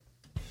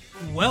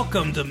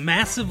Welcome to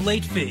Massive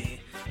Late Fee.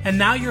 And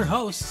now your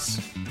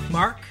hosts,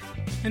 Mark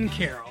and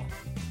Carol.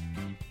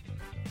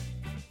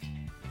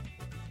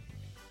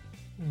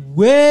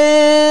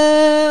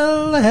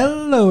 Well,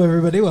 hello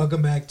everybody.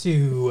 Welcome back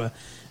to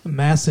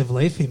Massive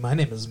Late Fee. My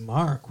name is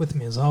Mark. With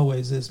me as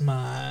always is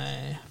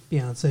my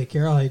fiance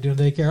Carol. How you doing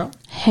today, Carol?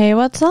 Hey,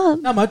 what's up?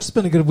 Not much. It's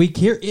been a good week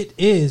here. It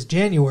is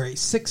January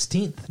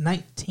 16th,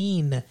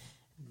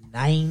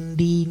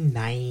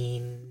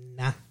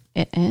 1999.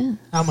 It is.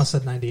 I almost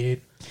said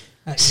 98.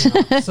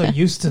 So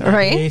used to 98.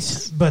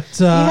 Right? But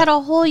you had a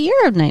whole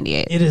year of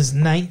 98. it is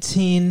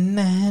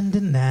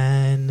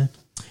 1999.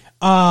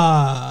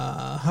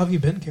 How have you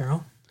been,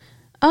 Carol?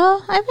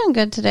 Oh, I've been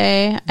good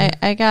today.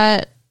 I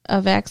got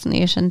a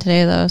vaccination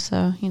today, though,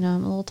 so, I'm a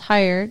little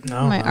tired.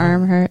 My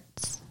arm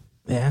hurts.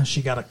 Yeah,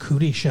 she got a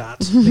cootie shot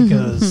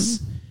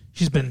because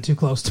she's been too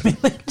close to me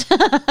lately.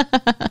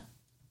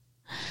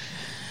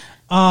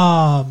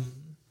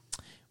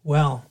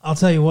 Well, I'll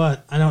tell you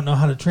what. I don't know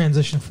how to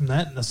transition from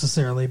that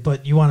necessarily,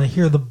 but you want to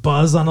hear the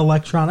buzz on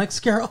electronics,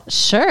 Carol?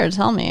 Sure,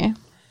 tell me.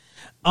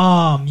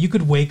 You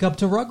could wake up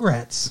to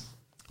Rugrats.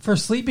 For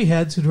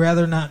sleepyheads who'd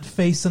rather not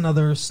face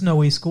another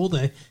snowy school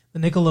day, the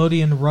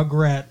Nickelodeon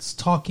Rugrats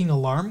talking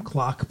alarm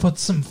clock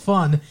puts some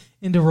fun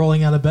into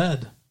rolling out of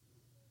bed.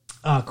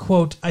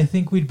 Quote, "I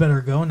think we'd better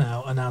go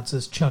now,"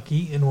 announces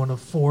Chucky in one of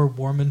 4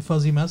 warm and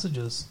fuzzy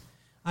messages.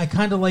 "I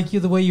kind of like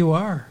you the way you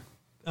are,"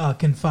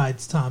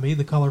 confides Tommy.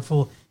 The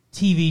colorful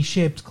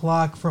TV-shaped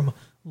clock from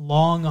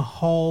Long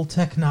Haul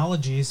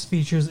Technologies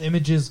features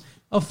images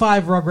of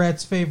 5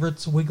 Rugrats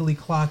favorites, wiggly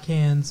clock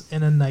hands,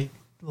 and a night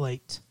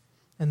light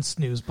and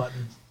snooze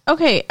button.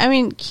 Okay, I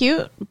mean,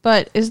 cute,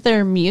 but is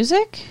there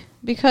music?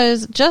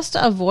 Because just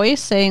a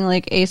voice saying,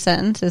 like, a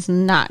sentence is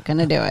not going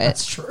to do it.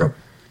 That's true.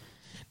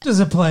 Does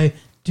it play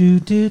do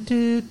do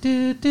do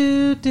do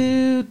do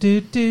do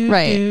do do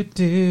Right. do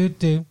do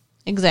do?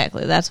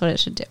 Exactly, that's what it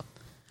should do.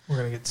 We're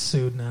gonna get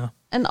sued now.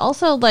 And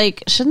also,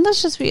 like, shouldn't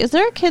this just be... Is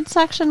there a kids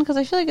section? Because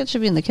I feel like it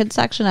should be in the kids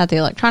section, not the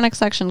electronics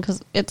section,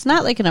 because it's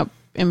not like an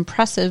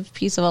impressive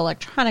piece of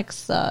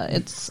electronics.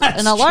 It's That's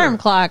an alarm true.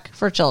 clock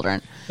for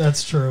children.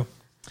 That's true.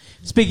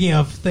 Speaking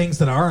of things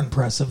that are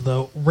impressive,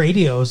 though,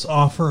 radios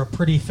offer a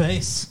pretty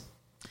face.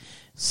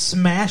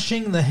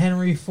 Smashing the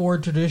Henry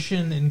Ford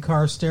tradition in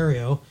car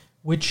stereo.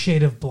 Which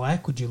shade of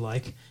black would you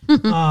like?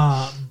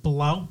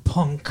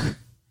 Blaupunk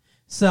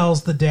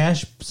sets the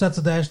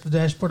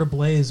dashboard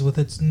ablaze with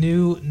its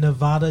new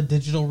Nevada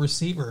digital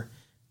receiver.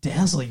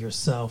 Dazzle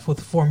yourself with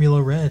Formula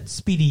Red,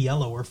 Speedy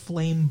Yellow, or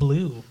Flame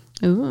Blue.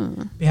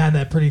 Ooh. Behind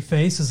that pretty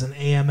face is an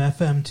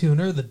AM/FM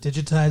tuner that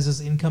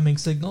digitizes incoming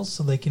signals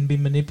so they can be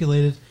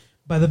manipulated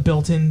by the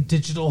built-in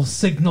digital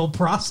signal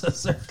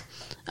processor.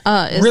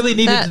 Really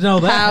needed to know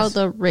that. How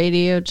the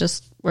radio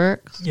just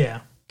works?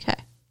 Yeah. Okay.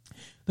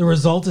 The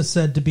result is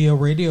said to be a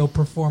radio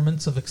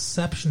performance of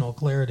exceptional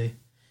clarity.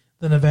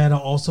 The Nevada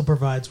also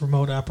provides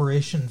remote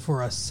operation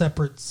for a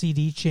separate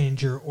CD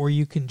changer, or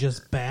you can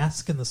just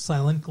bask in the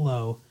silent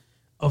glow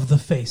of the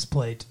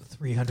faceplate.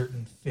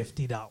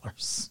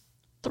 $350.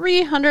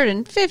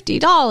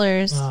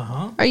 $350?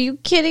 Uh-huh. Are you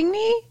kidding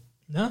me?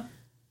 No,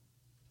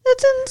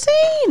 That's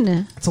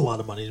insane. that's a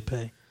lot of money to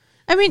pay.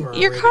 I mean, For a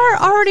your radio. car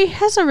already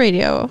has a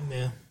radio.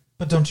 Yeah.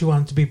 But don't you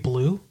want it to be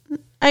blue?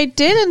 I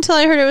did until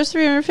I heard it was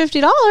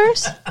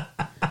 $350.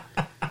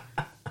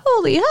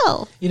 Holy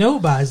hell. You know who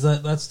buys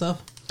that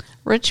stuff?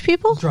 Rich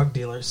people? Drug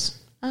dealers.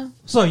 Oh.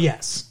 So,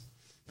 yes.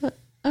 But,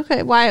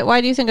 okay, why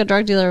do you think a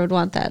drug dealer would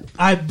want that?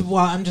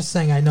 I'm just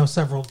saying I know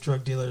several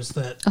drug dealers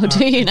that... Oh,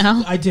 do you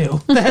now? I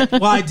do.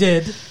 I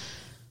did.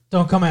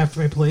 Don't come after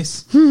me,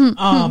 please.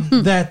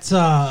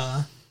 That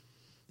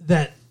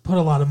put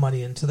a lot of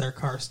money into their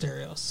car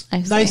stereos.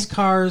 I see. Nice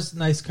cars,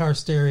 nice car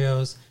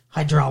stereos,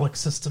 hydraulic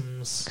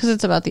systems. Because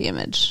it's about the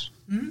image.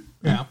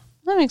 Yeah.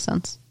 That makes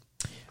sense.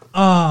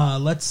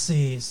 Let's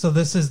see. So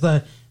this is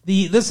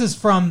this is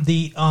from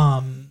the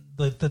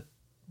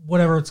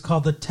whatever it's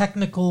called, the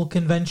technical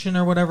convention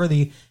or whatever,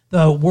 the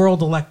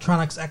World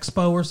Electronics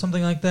Expo or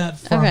something like that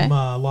from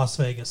Las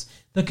Vegas,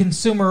 the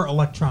Consumer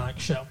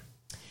Electronics Show.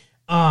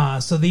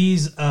 So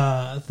these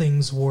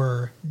things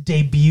were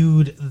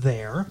debuted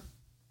there,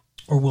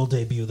 or will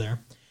debut there.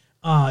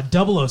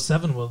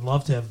 007 would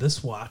love to have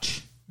this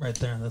watch right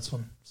there. That's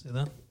one. See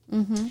that?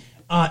 Mm-hmm.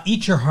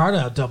 Eat your heart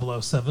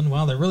out, 007.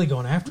 Wow, they're really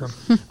going after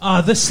him.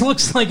 This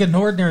looks like an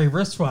ordinary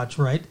wristwatch,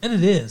 right? And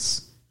it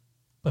is.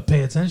 But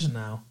pay attention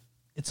now.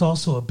 It's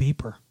also a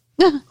beeper,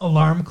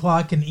 alarm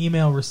clock, and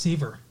email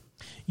receiver.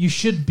 You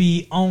should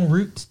be en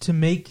route to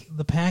make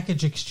the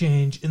package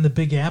exchange in the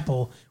Big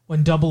Apple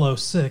when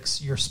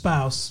 006, your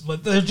spouse,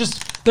 they're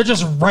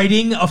just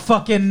writing a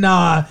fucking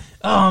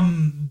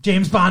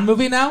James Bond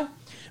movie now.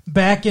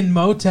 Back in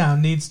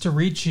Motown needs to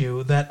reach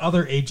you. That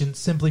other agent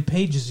simply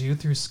pages you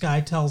through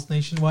SkyTel's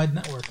nationwide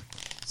network.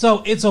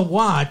 So it's a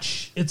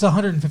watch. It's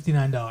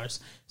 $159.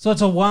 So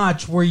it's a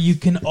watch where you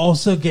can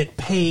also get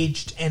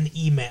paged and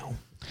email.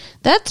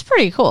 That's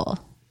pretty cool.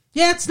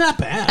 Yeah, it's not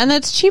bad. And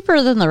it's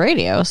cheaper than the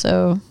radio,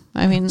 so...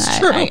 I mean,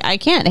 true. I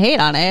can't hate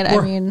on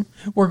it.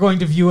 We're going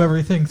to view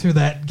everything through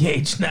that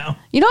gauge now.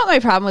 You know what my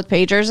problem with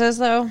pagers is,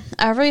 though?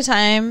 Every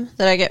time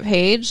that I get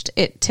paged,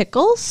 it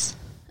tickles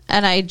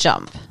and I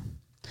jump.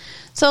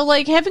 So,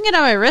 like, having it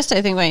on my wrist,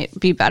 I think might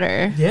be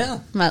better. Yeah.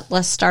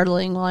 Less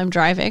startling while I'm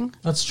driving.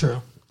 That's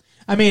true.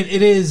 I mean,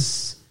 it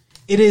is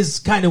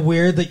kind of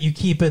weird that you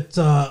keep it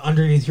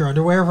underneath your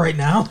underwear right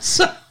now.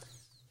 So.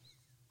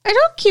 I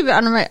don't keep it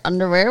under my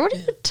underwear. What are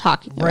you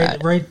talking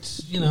about? Right,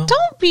 you know.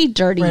 Don't be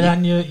dirty. Right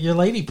on your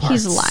lady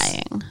parts. He's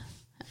lying.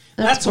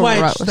 That's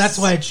why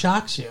it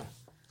shocks you.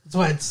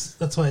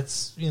 That's why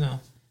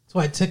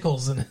it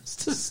tickles and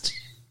it's just.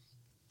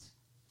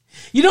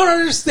 You don't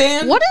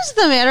understand? What is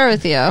the matter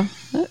with you?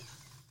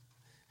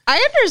 I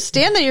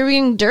understand that you're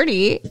being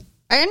dirty.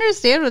 I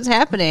understand what's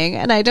happening,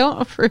 and I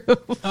don't approve.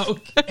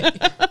 Okay.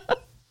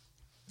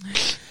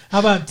 How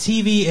about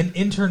TV and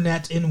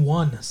internet in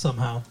one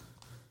somehow?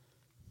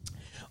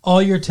 All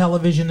your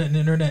television and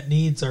internet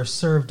needs are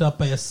served up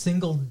by a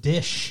single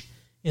dish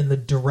in the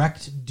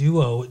Direct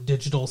Duo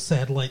digital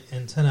satellite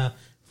antenna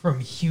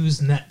from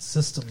HughesNet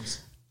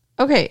Systems.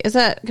 Okay, is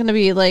that going to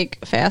be,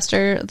 like,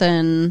 faster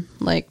than,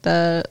 like,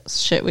 the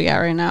shit we got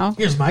right now?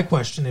 Here's my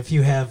question. If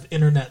you have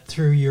internet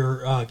through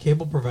your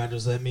cable provider,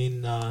 does that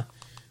mean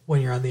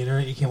when you're on the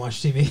internet you can't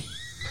watch TV?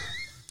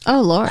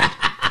 Oh, Lord.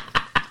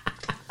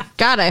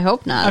 God, I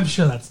hope not. I'm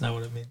sure that's not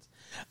what it means.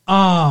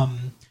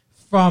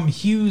 From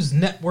Hughes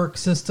Network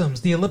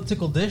Systems, the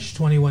elliptical dish,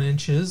 21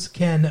 inches,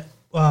 can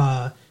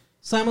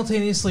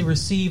simultaneously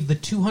receive the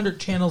 200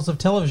 channels of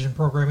television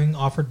programming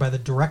offered by the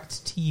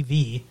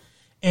DirecTV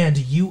and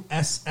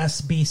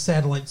USSB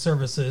satellite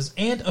services,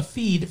 and a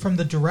feed from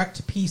the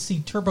Direct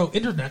PC Turbo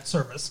Internet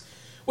service,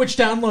 which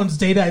downloads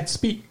data at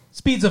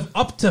speeds of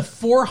up to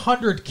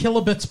 400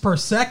 kilobits per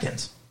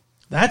second.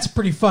 That's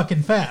pretty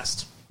fucking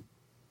fast.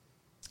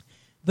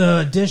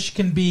 The dish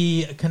can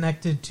be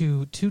connected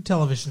to 2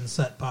 television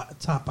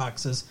top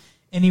boxes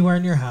anywhere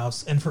in your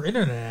house, and for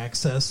internet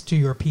access to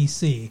your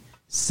PC,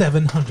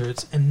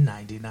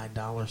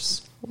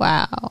 $799.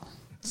 Wow.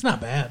 It's not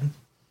bad.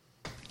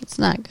 It's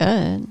not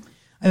good.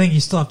 I think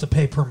you still have to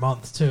pay per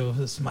month, too.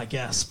 This is my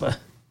guess, but...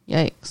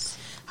 Yikes.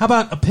 How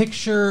about a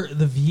picture,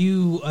 the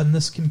view on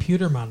this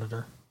computer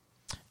monitor?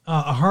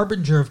 A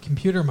harbinger of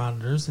computer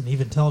monitors and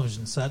even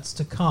television sets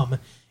to come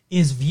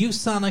is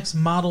ViewSonic's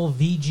model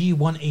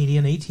VG180,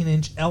 an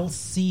 18-inch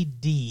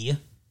LCD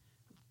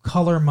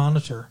color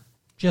monitor.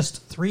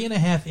 Just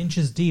 3.5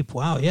 inches deep.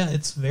 Wow, yeah,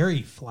 it's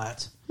very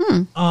flat.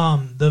 The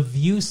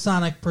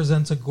ViewSonic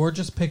presents a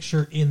gorgeous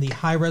picture in the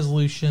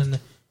high-resolution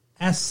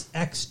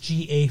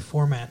SXGA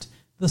format.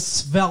 The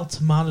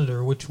svelte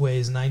monitor, which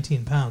weighs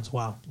 19 pounds.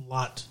 Wow,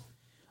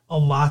 a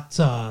lot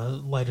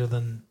lighter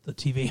than the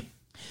TV.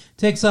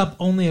 Takes up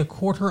only a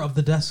quarter of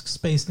the desk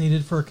space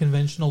needed for a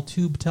conventional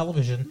tube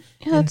television.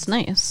 Yeah, that's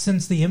nice.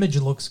 Since the image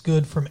looks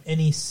good from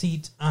any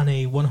seat on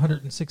a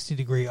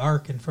 160-degree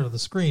arc in front of the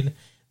screen,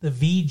 the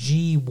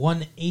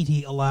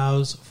VG180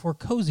 allows for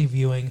cozy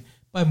viewing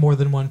by more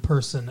than one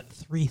person.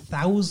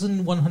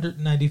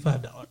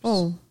 $3,195.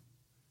 Oh,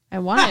 I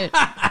want it.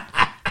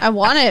 I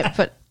want it,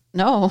 but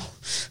no.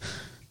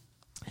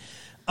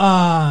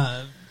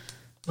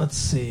 Let's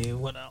see,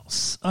 what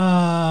else?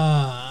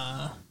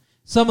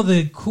 Some of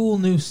the cool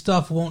new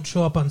stuff won't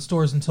show up on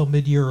stores until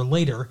mid-year or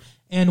later,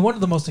 and one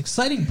of the most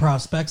exciting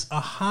prospects,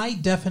 a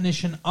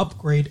high-definition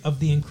upgrade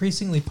of the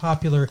increasingly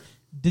popular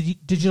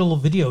digital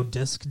video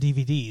disc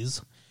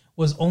DVDs,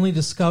 was only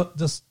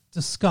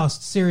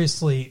discussed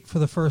seriously for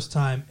the first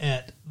time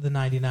at the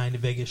 99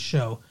 Vegas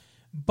show.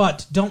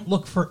 But don't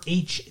look for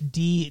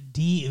HD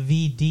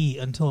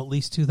DVD until at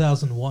least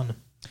 2001.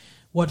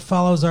 What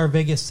follows our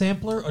Vegas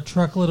sampler, a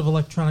truckload of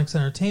electronics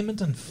entertainment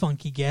and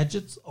funky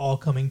gadgets, all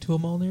coming to a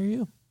mall near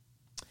you.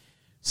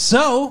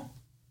 So,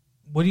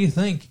 what do you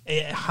think?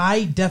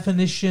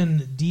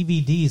 High-definition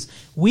DVDs.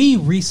 We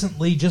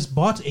recently just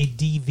bought a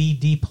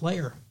DVD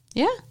player.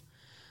 Yeah.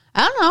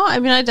 I don't know. I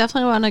mean, I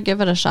definitely want to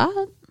give it a shot.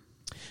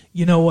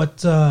 You know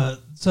what?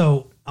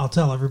 So, I'll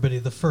tell everybody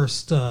the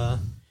first DVD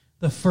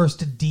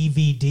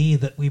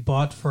that we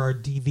bought for our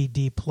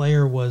DVD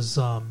player was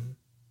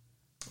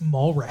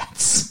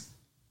Mallrats.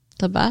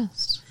 The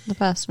best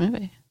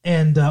movie.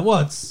 And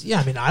it's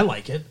I mean, I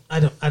like it. I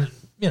don't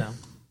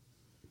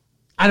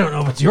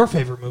know if it's your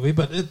favorite movie,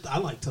 but I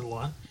liked it a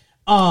lot.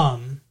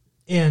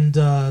 And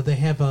they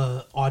have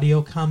a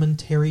audio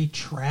commentary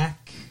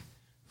track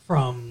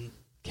from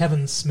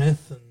Kevin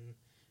Smith and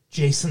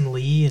Jason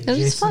Lee and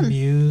Jason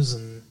Mewes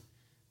and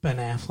Ben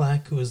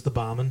Affleck, who is the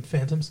bomb in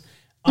Phantoms.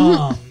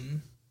 But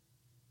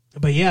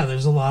yeah,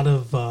 there's a lot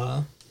of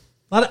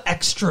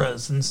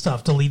extras and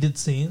stuff, deleted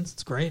scenes.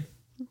 It's great.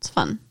 It's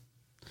fun.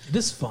 It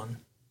is fun.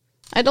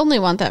 I'd only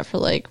want that for,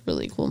 like,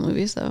 really cool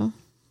movies, though.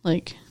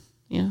 Like,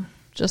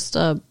 just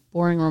a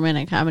boring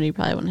romantic comedy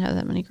probably wouldn't have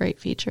that many great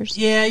features.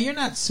 Yeah, you're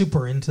not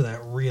super into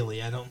that,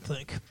 really, I don't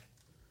think.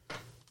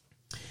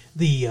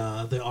 The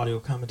audio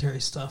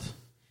commentary stuff.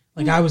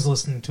 Like, I was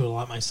listening to it a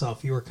lot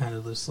myself. You were kind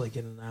of just, like,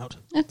 in and out.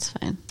 It's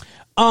fine.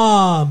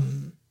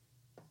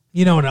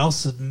 You know what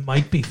else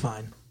might be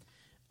fine?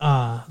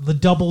 The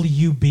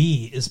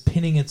WB is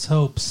pinning its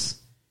hopes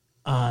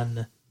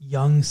on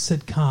young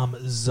sitcom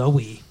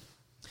Zoe.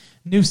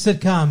 New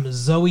sitcom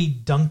Zoe,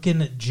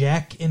 Duncan,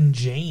 Jack, and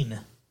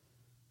Jane.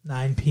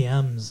 9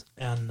 p.m.s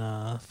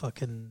on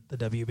fucking the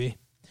WB.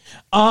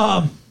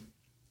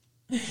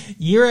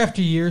 Year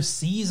after year,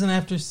 season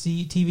after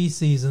TV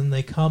season,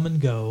 they come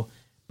and go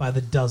by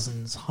the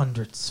dozens,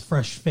 hundreds,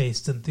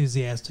 fresh-faced,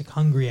 enthusiastic,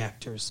 hungry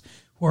actors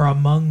who are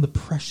among the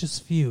precious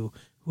few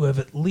who have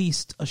at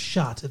least a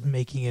shot at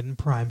making it in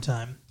prime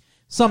time.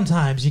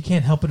 Sometimes you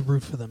can't help but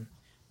root for them.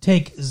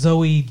 Take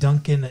Zoe,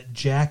 Duncan,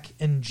 Jack,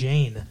 and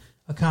Jane,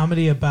 a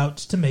comedy about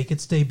to make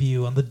its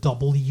debut on the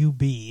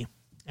WB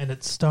and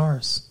its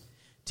stars.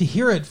 To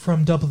hear it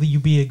from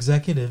WB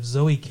executive,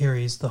 Zoe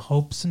carries the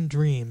hopes and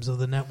dreams of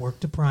the network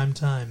to prime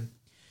time.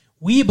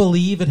 We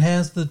believe it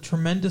has the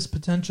tremendous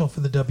potential for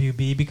the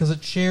WB because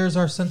it shares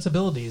our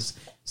sensibilities,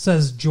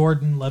 says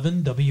Jordan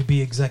Levin,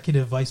 WB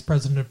executive vice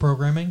president of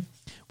programming.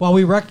 While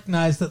we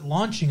recognize that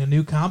launching a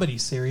new comedy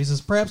series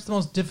is perhaps the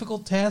most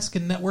difficult task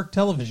in network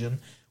television,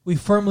 we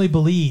firmly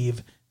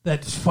believe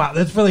that, wow,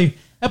 that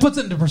puts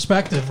it into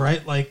perspective,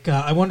 right? Like,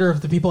 I wonder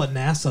if the people at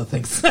NASA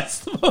think that's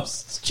the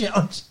most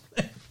challenging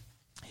thing.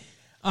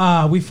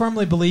 We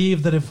firmly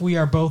believe that if we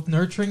are both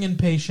nurturing and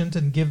patient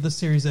and give the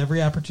series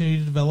every opportunity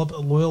to develop a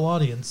loyal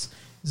audience,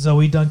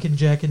 Zoe, Duncan,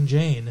 Jack, and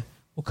Jane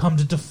will come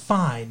to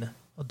define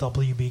a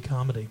WB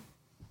comedy.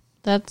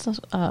 That's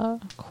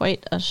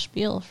quite a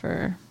spiel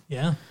for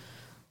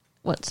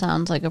what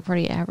sounds like a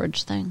pretty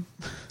average thing.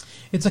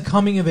 It's a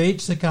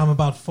coming-of-age sitcom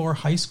about 4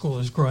 high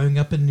schoolers growing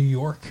up in New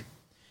York.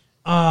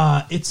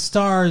 It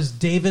stars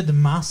David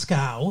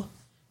Moscow,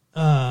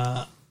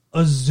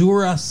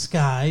 Azura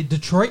Sky,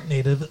 Detroit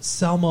native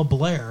Selma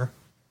Blair,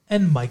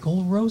 and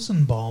Michael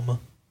Rosenbaum.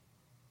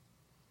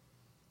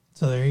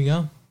 So there you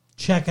go.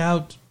 Check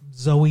out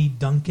Zoe,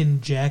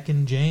 Duncan, Jack,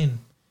 and Jane.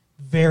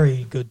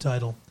 Very good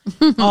title.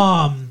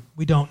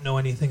 We don't know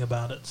anything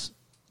about it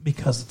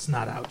because it's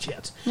not out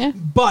yet. Yeah.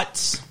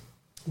 But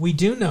we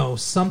do know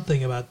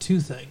something about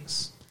 2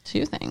 things.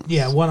 2 things?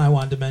 Yeah, one I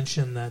wanted to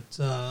mention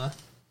that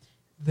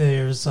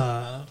there's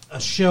a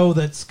show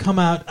that's come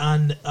out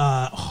on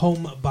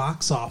home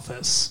box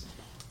office.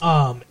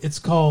 It's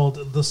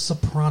called The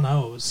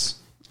Sopranos.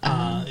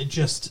 It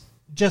just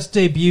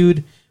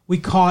debuted. We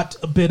caught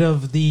a bit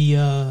of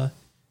the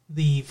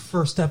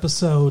first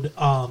episode.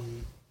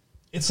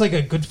 It's like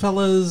a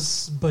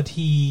Goodfellas, but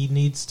he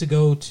needs to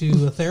go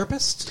to a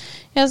therapist.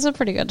 Yeah, it's a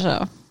pretty good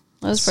show.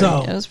 It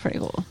was pretty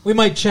cool. We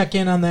might check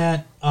in on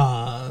that,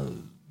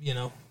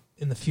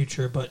 in the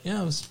future. But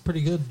yeah, it was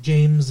pretty good.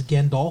 James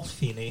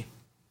Gandolfini.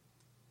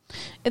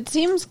 It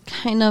seems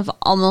kind of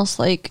almost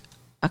like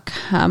a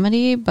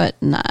comedy,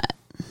 but not.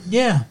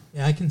 Yeah,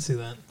 I can see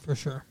that for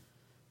sure.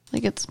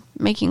 Like it's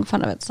making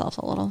fun of itself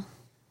a little.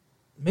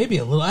 Maybe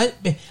a little. I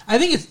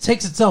think it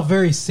takes itself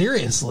very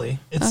seriously.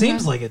 It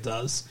seems like it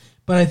does.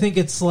 But I think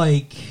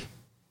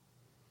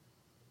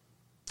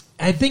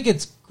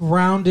it's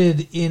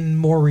grounded in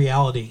more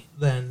reality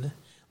than,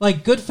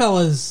 like,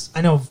 Goodfellas. I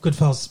know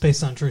Goodfellas is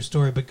based on a true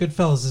story, but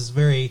Goodfellas is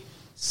very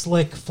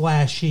slick,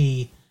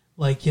 flashy,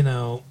 like,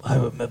 I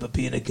remember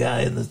being a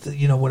guy in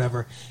the,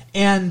 whatever.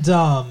 And,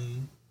 all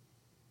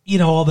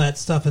that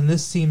stuff. And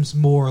this seems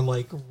more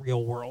like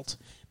real world.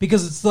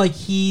 Because it's like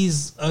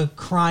he's a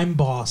crime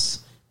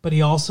boss, but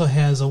he also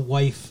has a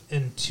wife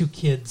and 2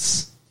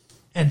 kids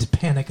and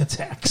panic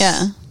attacks.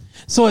 Yeah.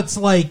 So it's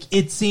like,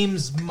 it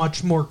seems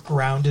much more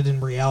grounded in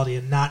reality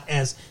and not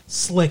as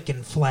slick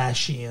and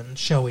flashy and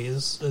showy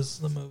as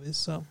the movies.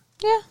 So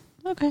yeah,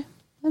 okay.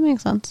 That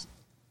makes sense.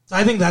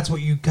 I think that's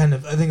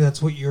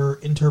what you're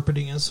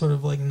interpreting as sort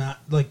of like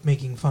not like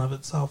making fun of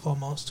itself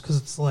almost, because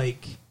it's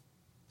like,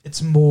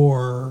 it's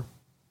more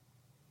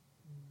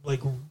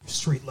like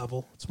street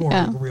level. It's more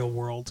like real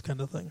world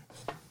kind of thing.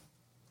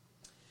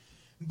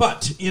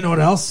 But you know what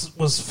else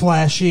was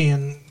flashy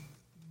and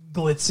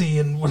glitzy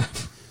and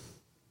whatever?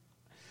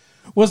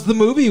 Was the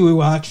movie we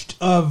watched,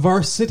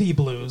 Varsity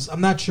Blues.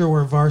 I'm not sure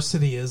where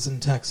Varsity is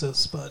in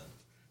Texas, but...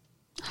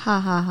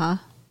 Ha ha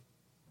ha.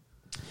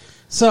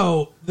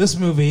 So, this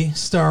movie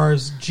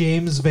stars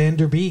James Van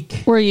Der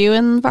Beek. Were you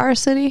in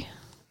Varsity?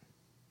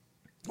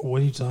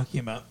 What are you talking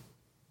about?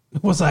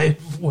 Was I...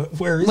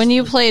 Where is... When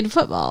you played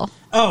football.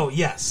 Oh,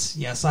 yes.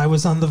 Yes, I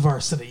was on the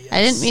Varsity. Yes.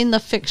 I didn't mean the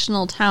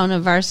fictional town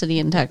of Varsity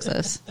in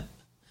Texas.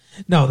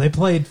 No, they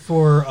played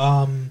for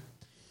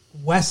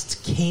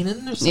West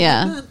Canaan or something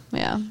like that.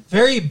 Yeah.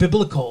 Very Very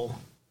biblical.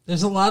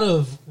 There's a lot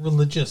of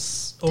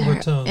religious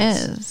overtones.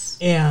 There is.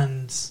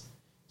 And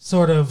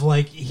sort of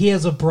like, he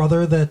has a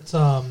brother that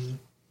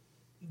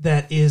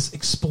is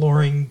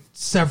exploring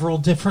several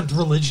different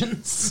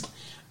religions.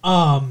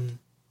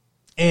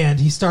 And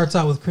he starts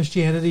out with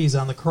Christianity. He's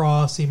on the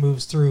cross. He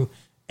moves through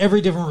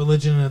every different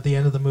religion. And at the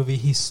end of the movie,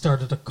 he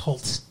started a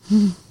cult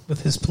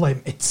with his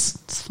playmates.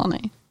 It's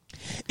funny.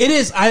 It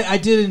is. I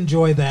did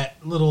enjoy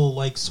that little,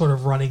 like, sort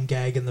of running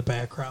gag in the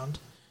background.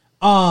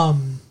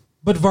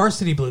 But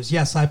Varsity Blues,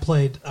 yes, I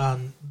played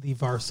on the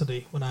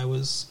Varsity when I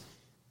was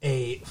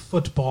a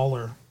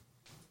footballer.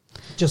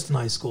 just in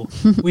high school.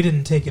 We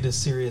didn't take it as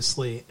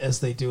seriously as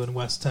they do in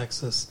West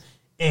Texas,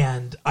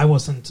 and I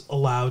wasn't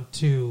allowed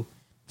to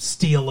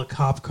steal a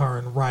cop car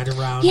and ride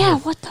around. Yeah,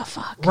 what the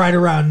fuck? Ride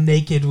around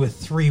naked with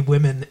 3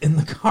 women in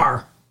the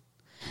car.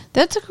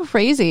 That's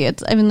crazy.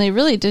 They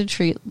really did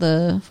treat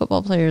the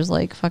football players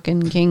like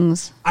fucking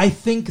kings. I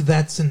think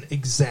that's an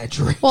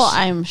exaggeration. Well,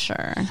 I'm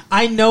sure.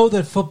 I know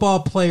that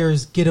football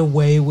players get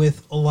away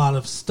with a lot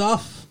of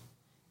stuff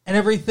and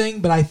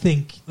everything, but I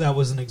think that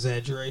was an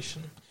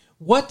exaggeration.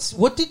 What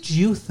did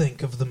you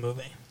think of the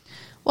movie?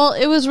 Well,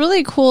 it was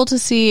really cool to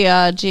see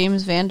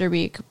James Van Der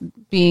Beek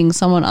being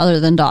someone other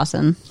than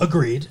Dawson.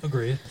 Agreed.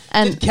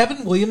 And did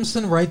Kevin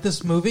Williamson write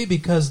this movie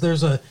because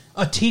there's a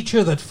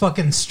teacher that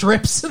fucking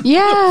strips in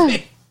the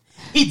movie?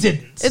 He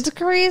didn't. It's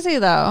crazy,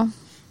 though.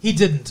 He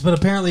didn't, but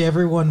apparently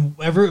every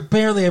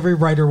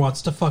writer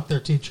wants to fuck their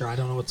teacher. I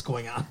don't know what's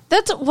going on.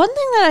 That's one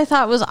thing that I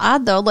thought was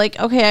odd, though. Like,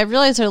 okay, I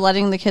realize they're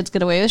letting the kids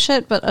get away with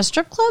shit, but a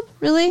strip club?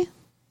 Really?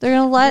 They're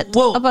going to let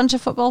a bunch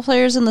of football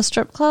players in the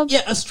strip club?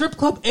 Yeah, a strip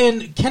club.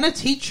 And can a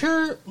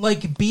teacher,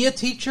 be a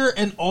teacher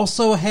and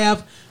also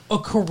have a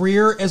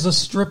career as a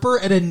stripper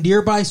at a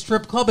nearby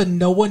strip club and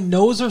no one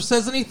knows or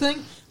says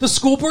anything? The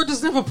school board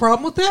doesn't have a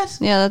problem with that?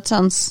 Yeah, that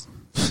sounds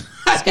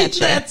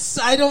sketchy.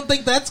 I don't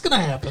think that's going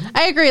to happen.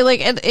 I agree.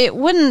 It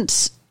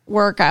wouldn't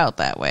work out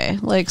that way.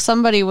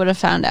 Somebody would have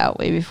found out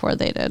way before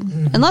they did.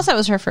 Mm-hmm. Unless that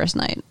was her first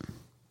night.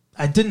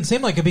 It didn't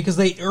seem like it because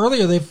they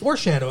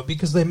foreshadow it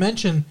because they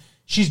mentioned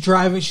she's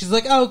driving. She's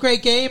like, oh,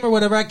 great game or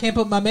whatever. I can't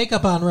put my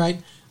makeup on right.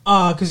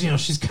 Because,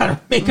 she's got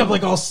her makeup,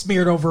 all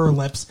smeared over her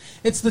lips.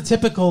 It's the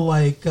typical,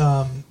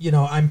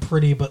 I'm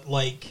pretty, but,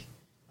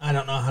 I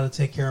don't know how to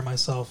take care of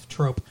myself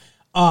trope.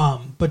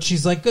 But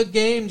she's like, good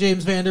game,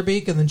 James Van Der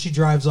Beek. And then she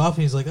drives off,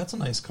 and he's like, that's a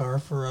nice car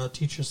for a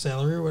teacher's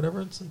salary or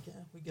whatever. It's like, yeah,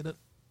 we get it.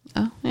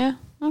 Oh, yeah.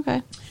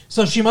 Okay.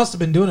 So she must have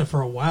been doing it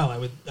for a while, I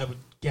would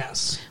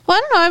guess. Well,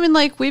 I don't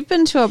know. We've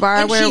been to a bar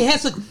and where... she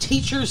has a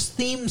teacher's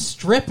themed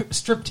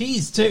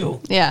striptease,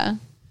 too. Yeah.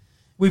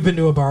 We've been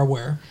to a bar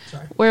where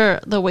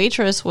the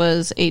waitress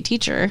was a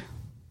teacher.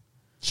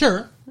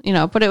 Sure.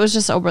 But it was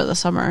just over the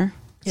summer.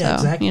 Yeah,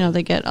 so, exactly.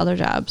 They get other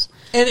jobs.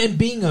 And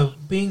being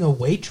a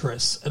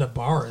waitress at a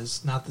bar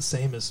is not the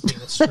same as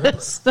being a stripper.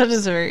 That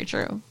is very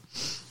true.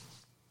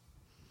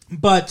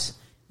 But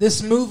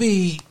this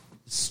movie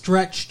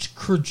stretched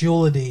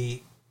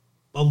credulity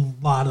a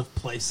lot of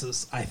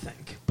places, I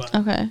think. But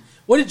okay.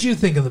 What did you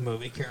think of the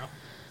movie, Carol?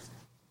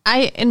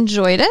 I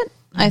enjoyed it.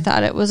 I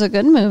thought it was a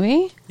good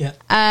movie. Yeah.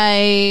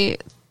 I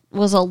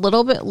was a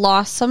little bit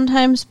lost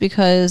sometimes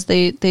because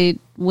they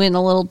went a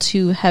little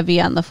too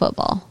heavy on the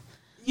football.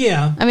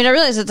 Yeah. I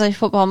realize it's a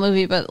football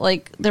movie, but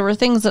there were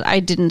things that I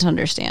didn't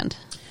understand.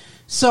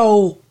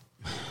 So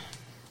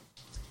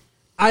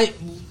I'm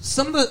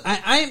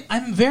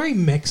very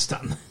mixed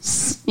on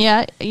this.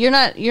 Yeah, you're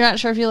not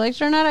sure if you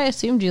liked it or not. I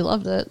assumed you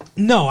loved it.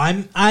 No,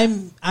 I'm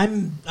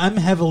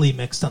heavily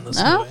mixed on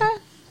this movie.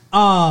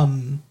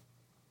 Okay.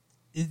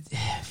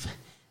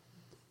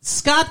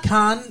 Scott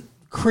Conn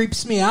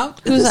creeps me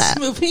out in Who's this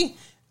that? movie.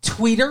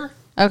 Tweeter.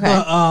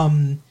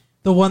 Okay.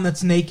 The one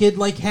that's naked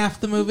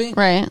half the movie.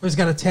 Right. Where he's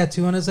got a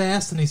tattoo on his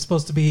ass and he's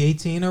supposed to be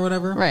 18 or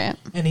whatever. Right.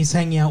 And he's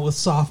hanging out with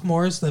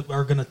sophomores that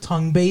are going to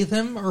tongue bathe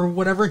him or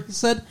whatever he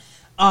said.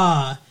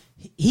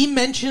 He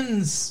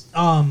mentions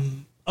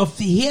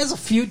he has a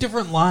few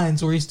different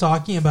lines where he's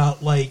talking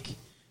about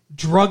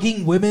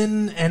drugging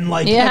women and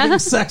having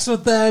sex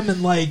with them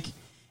and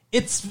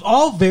it's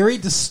all very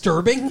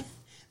disturbing.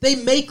 They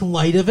make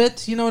light of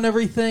it, and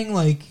everything.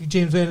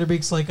 James Van Der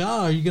Beek's oh,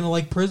 are you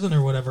going to prison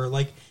or whatever?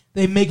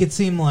 They make it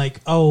seem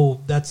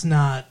oh, that's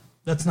not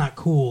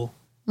cool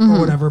or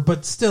whatever.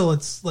 But still,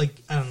 it's I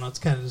don't know, it's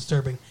kind of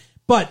disturbing.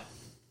 But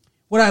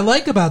what I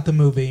like about the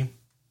movie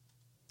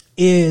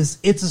is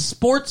it's a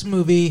sports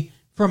movie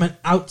from an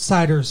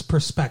outsider's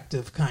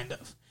perspective, kind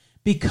of.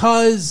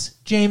 Because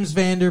James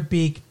Van Der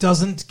Beek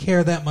doesn't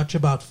care that much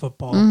about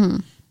football,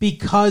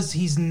 because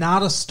he's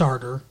not a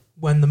starter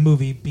when the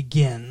movie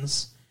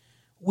begins,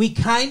 we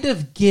kind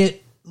of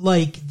get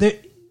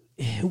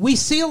we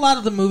see a lot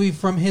of the movie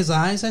from his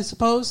eyes, I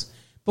suppose,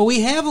 but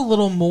we have a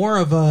little more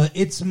of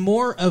it's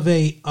more of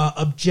a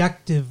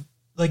objective,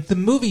 the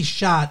movie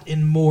shot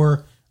in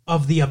more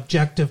of the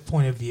objective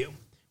point of view,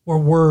 where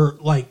we're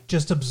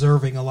just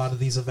observing a lot of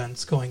these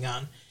events going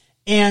on.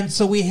 And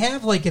so we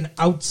have an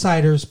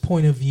outsider's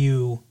point of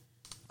view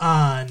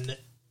on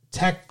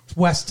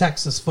West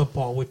Texas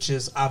football, which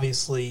is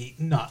obviously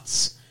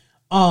nuts.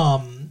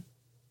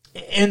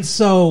 And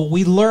so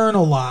we learn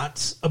a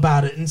lot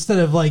about it instead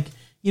of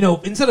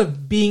instead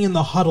of being in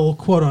the huddle,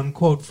 quote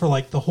unquote, for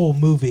the whole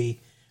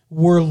movie,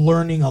 we're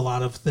learning a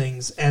lot of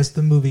things as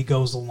the movie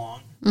goes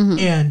along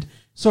and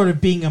sort of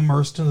being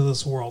immersed into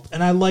this world.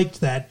 And I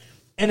liked that.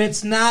 And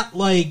it's not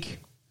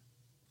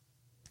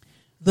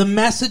the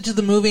message of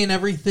the movie and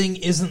everything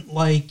isn't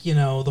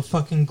the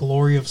fucking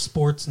glory of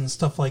sports and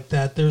stuff like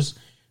that.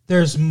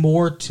 There's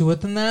more to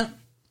it than that.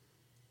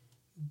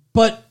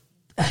 But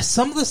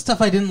some of the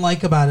stuff I didn't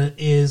like about it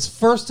is,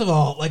 first of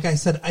all, like I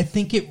said, I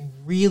think it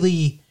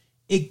really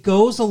it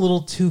goes a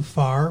little too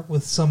far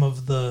with some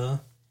of the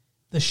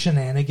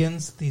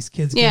shenanigans these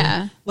kids get.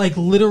 Yeah. Like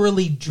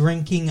literally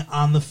drinking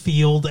on the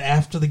field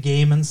after the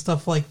game and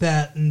stuff like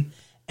that,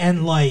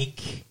 and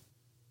like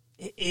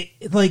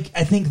it like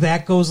I think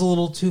that goes a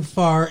little too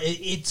far.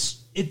 It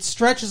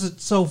stretches it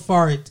so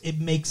far it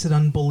makes it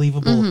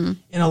unbelievable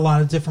in a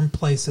lot of different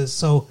places.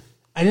 So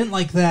I didn't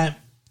like that.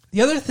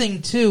 The other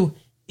thing too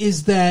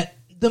is that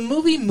the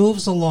movie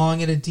moves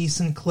along at a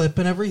decent clip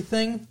and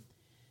everything,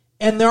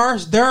 and there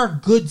are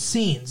good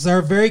scenes. There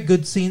are very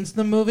good scenes in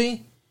the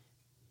movie.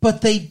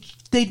 But they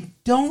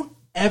don't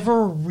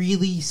ever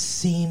really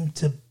seem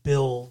to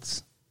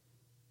build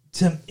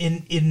to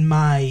in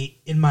my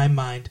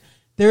mind.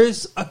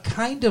 There's a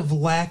kind of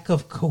lack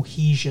of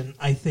cohesion,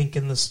 I think,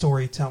 in the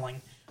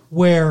storytelling,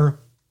 where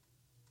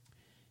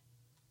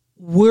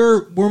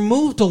we're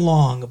moved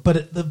along,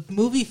 but the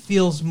movie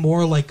feels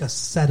more like a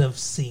set of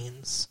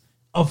scenes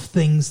of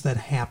things that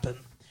happen.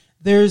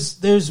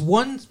 There's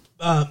one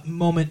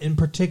moment in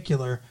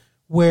particular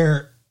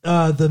where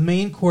the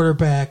main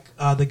quarterback,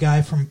 the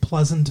guy from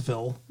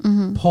Pleasantville,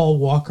 Paul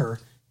Walker,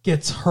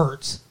 gets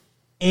hurt,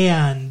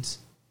 and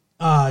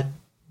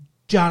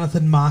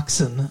Jonathan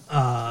Moxon,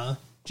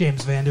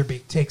 James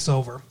Vanderbeek, takes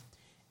over.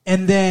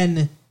 And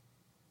then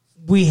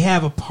we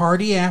have a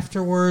party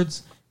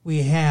afterwards.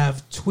 We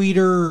have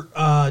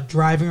Tweeter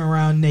driving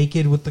around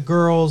naked with the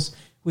girls.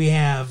 We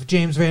have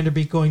James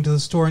Vanderbeek going to the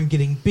store and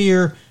getting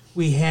beer.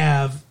 We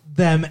have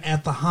them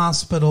at the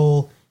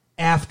hospital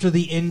after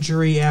the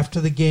injury,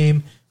 after the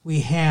game.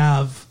 We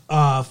have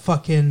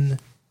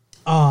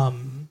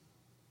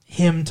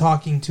him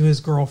talking to his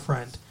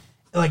girlfriend.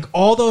 Like,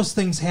 all those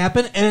things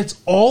happen, and it's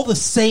all the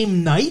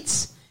same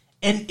nights,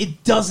 and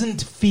it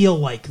doesn't feel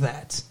like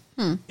that.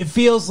 It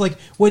feels like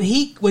when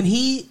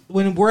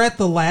we're at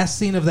the last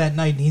scene of that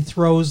night, and he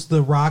throws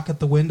the rock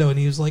at the window, and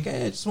he was like,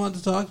 "Hey, I just wanted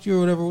to talk to you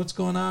or whatever. What's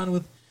going on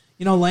with,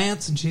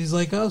 Lance?" And she's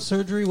like, "Oh,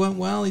 surgery went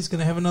well. He's going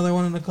to have another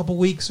one in a couple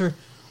weeks or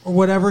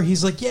whatever."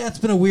 He's like, "Yeah, it's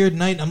been a weird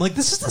night." And I'm like,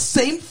 this is the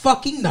same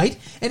fucking night.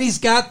 And he's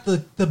got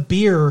the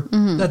beer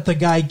that the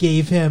guy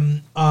gave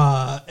him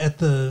at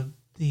the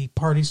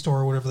party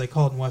store or whatever they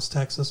call it in West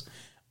Texas,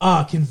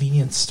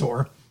 convenience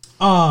store,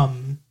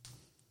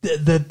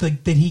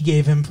 that he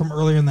gave him from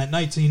earlier in that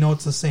night. So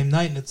it's the same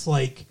night. And it's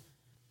like,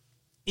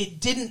 it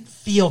didn't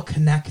feel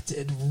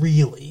connected,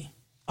 really.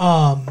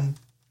 And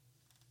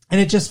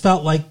it just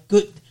felt like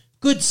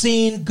good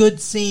scene,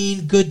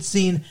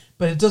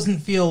 but it doesn't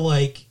feel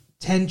like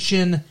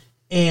tension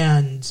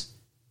and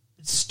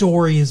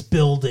story is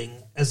building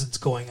as it's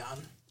going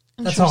on.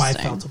 That's how I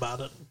felt about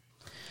it.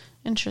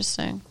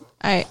 Interesting.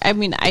 I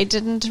mean, I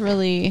didn't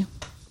really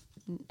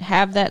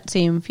have that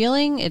same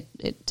feeling.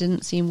 It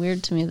didn't seem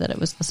weird to me that it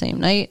was the same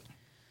night.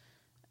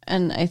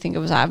 And I think it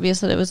was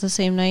obvious that it was the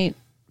same night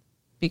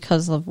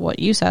because of what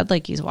you said.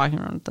 Like, he's walking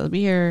around with the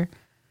beer.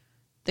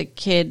 The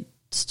kid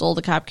stole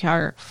the cop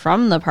car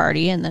from the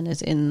party and then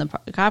is in the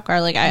cop car.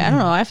 Like, I don't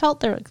know. I felt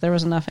there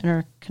was enough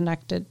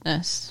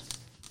interconnectedness.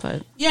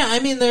 But yeah, I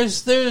mean,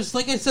 there's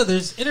like I said,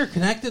 there's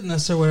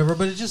interconnectedness or whatever,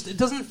 but it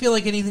doesn't feel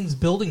like anything's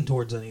building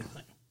towards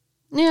anything.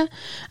 Yeah,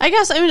 I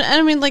guess.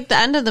 I mean, like, the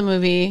end of the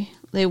movie,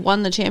 they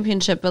won the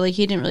championship, but like,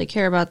 he didn't really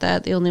care about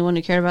that. The only one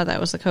who cared about that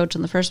was the coach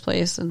in the first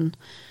place, and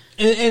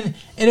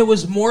it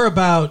was more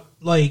about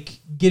like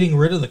getting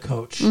rid of the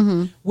coach,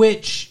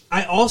 which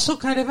I also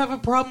kind of have a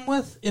problem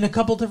with in a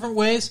couple different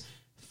ways.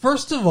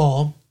 First of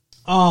all,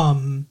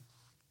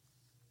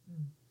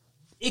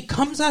 it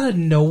comes out of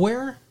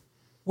nowhere.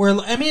 Where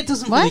I mean, it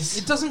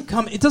doesn't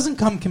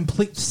come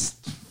complete.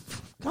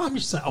 Calm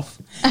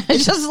yourself.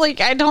 It's just like,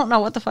 I don't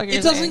know what the fuck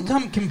you're saying. It doesn't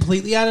come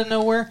completely out of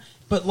nowhere,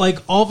 but like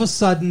all of a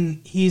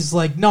sudden he's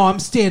like, "No, I'm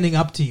standing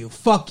up to you.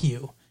 Fuck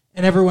you."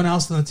 And everyone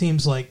else on the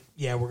team's like,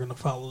 "Yeah, we're going to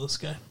follow this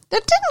guy."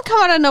 That didn't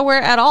come out of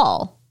nowhere at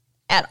all.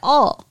 At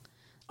all.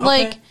 Okay.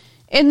 Like,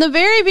 in the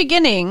very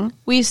beginning,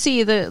 we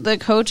see the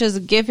coach is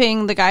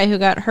giving the guy who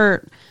got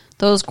hurt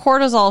those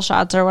cortisol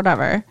shots or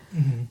whatever.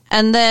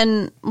 And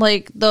then,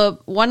 like, the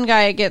one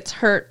guy gets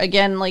hurt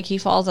again, like, he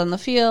falls on the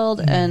field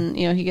and,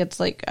 he gets,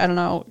 like, I don't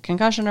know,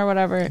 concussion or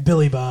whatever.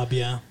 Billy Bob,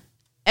 yeah.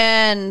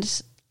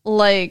 And,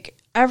 like,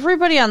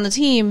 everybody on the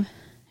team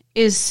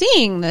is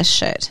seeing this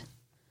shit.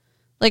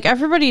 Like,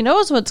 everybody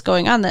knows what's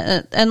going on.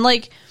 And,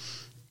 like,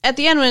 at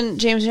the end when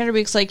James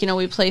Vanderbeek's like,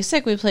 we play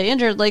sick, we play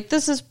injured, like,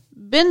 this has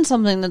been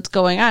something that's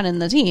going on in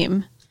the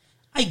team.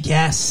 I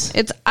guess.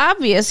 It's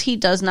obvious he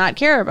does not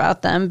care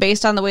about them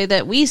based on the way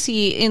that we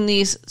see in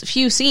these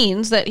few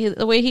scenes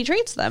the way he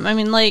treats them. I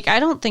mean, like,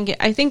 I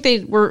think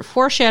they were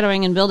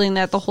foreshadowing and building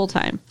that the whole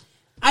time.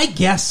 I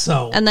guess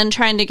so. And then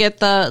trying to get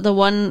the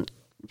one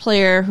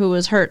player who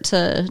was hurt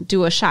to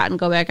do a shot and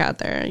go back out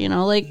there,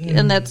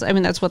 and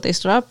that's what they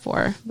stood up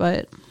for.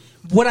 But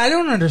what I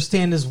don't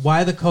understand is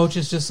why the coach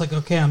is just like,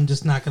 okay, I'm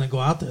just not going to go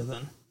out there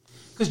then.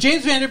 Because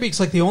James Vanderbeek's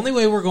like, the only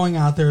way we're going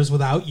out there is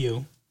without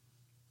you.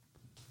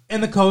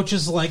 And the coach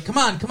is like, come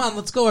on,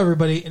 let's go,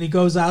 everybody. And he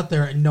goes out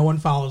there, and no one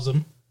follows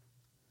him.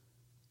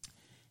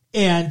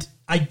 And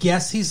I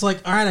guess he's like,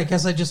 all right, I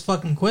guess I just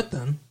fucking quit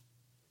then.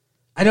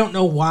 I don't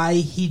know why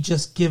he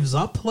just gives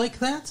up like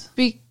that.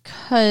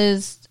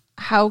 Because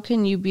how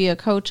can you be a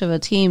coach of a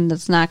team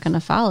that's not going to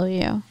follow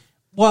you?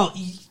 Well,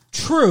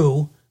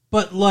 true,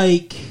 but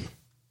like,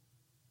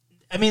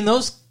 I mean,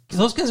 those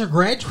guys are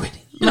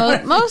graduating. You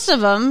know Most of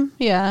them,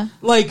 yeah.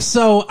 Like,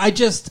 so I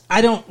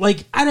don't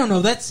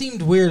know. That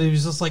seemed weird. It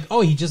was just like,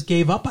 oh, he just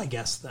gave up, I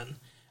guess, then.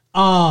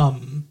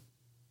 And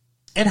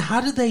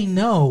how did they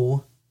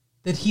know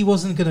that he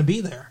wasn't going to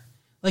be there?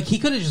 Like, he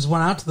could have just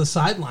went out to the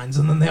sidelines,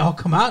 and then they all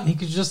come out, and he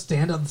could just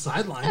stand on the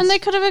sidelines. And they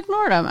could have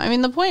ignored him. I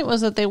mean, the point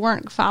was that they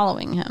weren't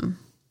following him.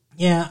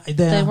 Yeah.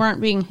 They weren't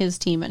being his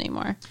team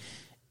anymore.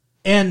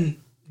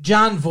 And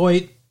John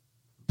Voight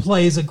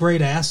plays a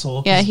great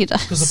asshole. Yeah, he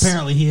does. Because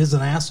apparently he is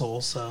an asshole,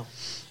 so...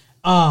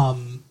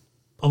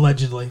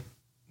 allegedly.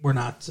 We're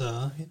not,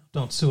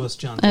 don't sue us,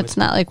 John. It's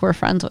not like we're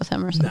friends with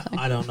him or something.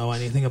 No, I don't know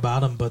anything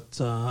about him,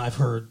 but I've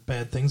heard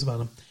bad things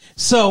about him.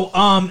 So,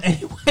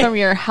 anyway. From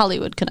your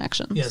Hollywood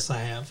connections. Yes, I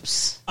have.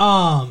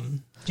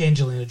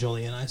 Angelina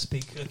Jolie and I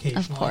speak occasionally.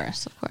 Of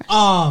course.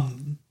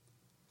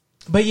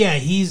 But yeah,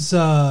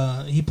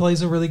 he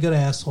plays a really good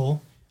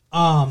asshole.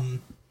 And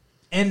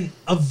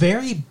a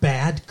very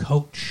bad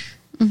coach.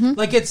 Mm-hmm.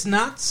 Like, it's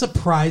not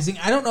surprising.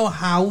 I don't know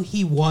how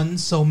he won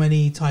so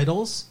many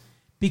titles,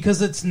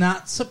 because it's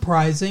not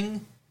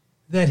surprising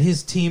that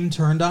his team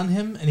turned on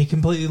him and he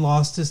completely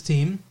lost his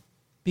team,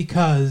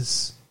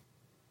 because,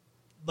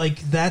 like,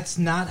 that's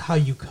not how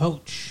you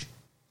coach.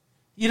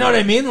 You know what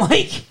I mean?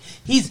 Like,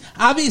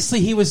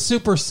 he was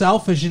super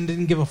selfish and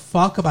didn't give a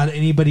fuck about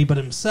anybody but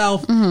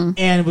himself, and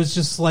it was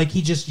just like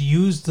he just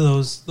used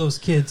those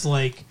kids,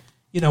 like,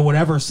 you know,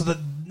 whatever, so that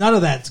none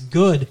of that's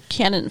good.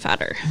 Cannon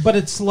fodder. But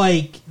it's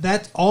like,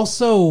 that's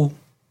also,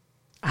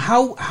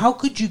 how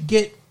could you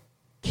get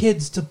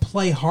kids to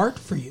play hard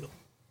for you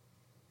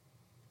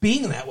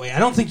being that way? I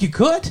don't think you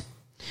could.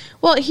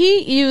 Well,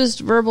 he used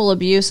verbal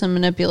abuse and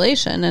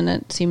manipulation, and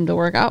it seemed to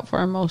work out for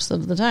him most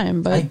of the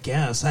time. But I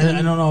guess I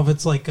don't know if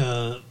it's like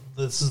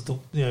this is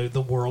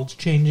the world's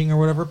changing or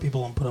whatever.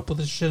 People don't put up with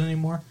this shit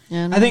anymore.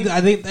 Yeah, no. I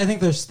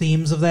think there's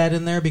themes of that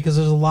in there, because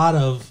there's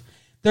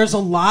a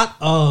lot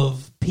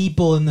of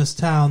people in this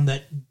town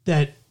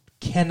that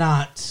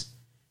cannot,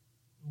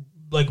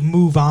 like,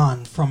 move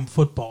on from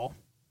football.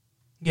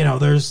 You know,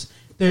 there's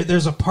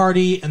a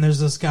party, and there's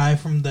this guy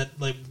from that,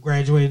 like,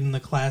 graduated in the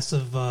class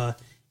of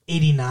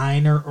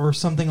 89 or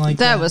something like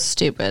that. That was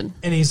stupid.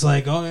 And he's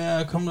like, oh yeah,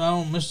 I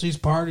don't miss these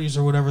parties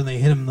or whatever. And they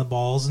hit him in the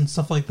balls and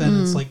stuff like that.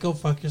 And it's like, go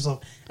fuck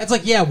yourself. It's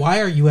like, yeah,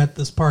 why are you at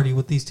this party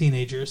with these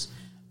teenagers?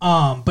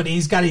 But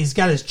he's got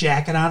his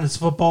jacket on, his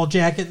football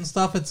jacket and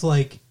stuff. It's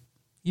like,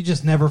 you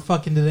just never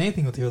fucking did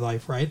anything with your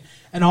life, right?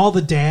 And all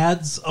the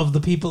dads of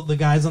the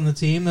guys on the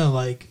team, they're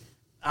like,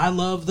 I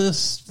love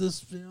this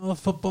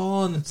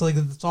football, and it's like,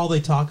 that's all they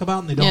talk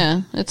about, and they don't.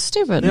 Yeah, it's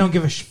stupid. They don't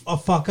give a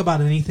fuck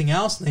about anything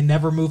else, and they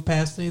never move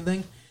past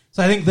anything.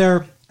 So I think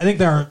there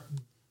are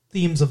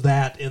themes of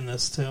that in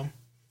this too.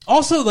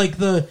 Also, like,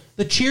 the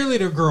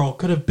cheerleader girl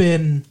could have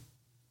been,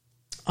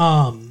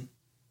 a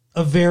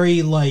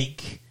very,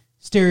 like,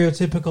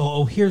 stereotypical,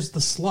 oh, here's the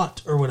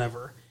slut or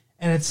whatever.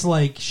 And it's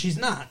like, she's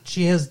not.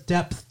 She has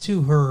depth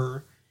to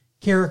her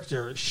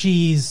character.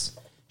 She's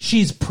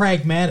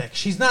pragmatic.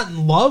 She's not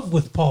in love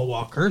with Paul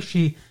Walker.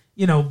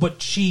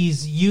 But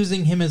she's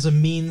using him as a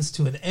means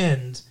to an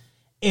end.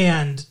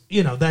 And,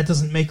 that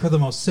doesn't make her the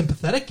most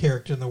sympathetic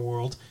character in the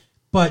world.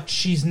 But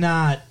she's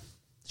not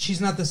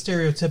the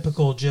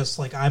stereotypical, just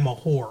like, I'm a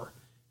whore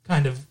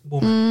kind of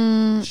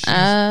woman.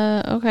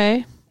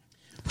 Okay.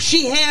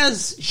 She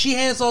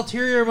has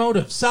ulterior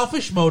motives,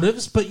 selfish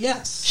motives, but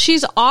yes.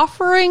 She's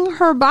offering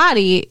her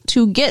body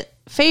to get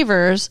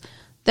favors.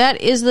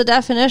 That is the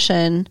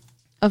definition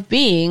of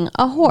being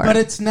a whore. But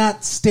it's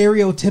not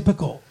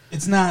stereotypical.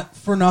 It's not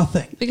for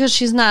nothing. Because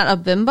she's not a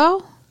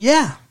bimbo?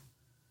 Yeah.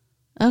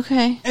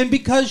 Okay. And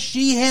because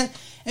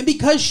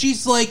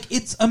she's like,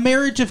 it's a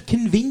marriage of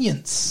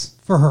convenience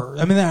for her.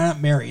 I mean, they're not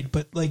married,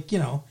 but, like,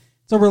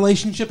 it's a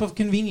relationship of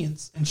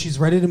convenience, and she's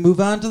ready to move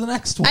on to the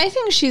next one. I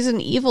think she's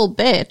an evil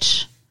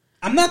bitch.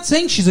 I'm not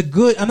saying she's a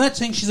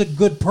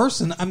good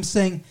person. I'm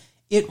saying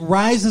it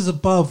rises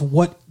above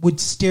what would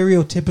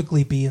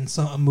stereotypically be in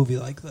a movie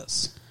like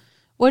this.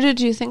 What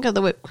did you think of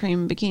the whipped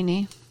cream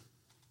bikini?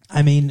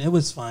 I mean, it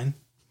was fine.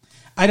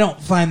 I don't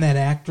find that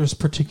actress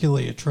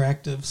particularly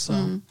attractive,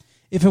 so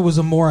if it was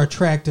a more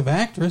attractive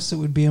actress, it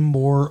would be a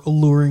more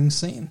alluring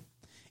scene.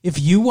 If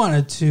you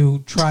wanted to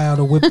try out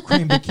a whipped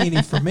cream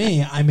bikini for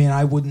me, I mean,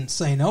 I wouldn't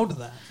say no to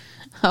that.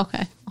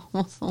 Okay.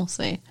 We'll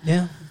see.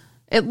 Yeah.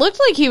 It looked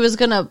like he was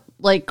going to,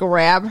 like,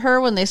 grab her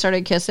when they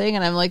started kissing,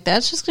 and I'm like,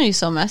 that's just going to be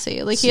so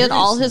messy. Like, Seriously. He had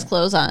all his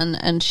clothes on,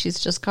 and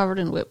she's just covered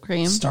in whipped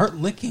cream. Start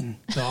licking,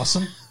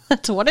 Dawson.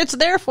 That's what it's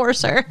there for,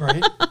 sir.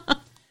 Right.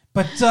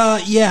 But,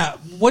 yeah,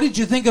 what did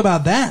you think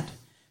about that?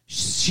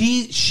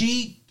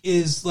 She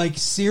is, like,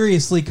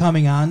 seriously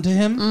coming on to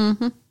him.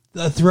 Mm-hmm.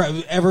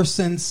 Ever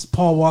since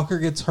Paul Walker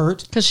gets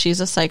hurt. Because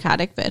she's a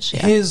psychotic bitch,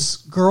 yeah. His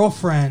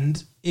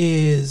girlfriend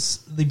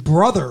is the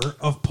brother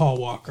of Paul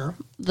Walker.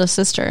 The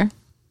sister.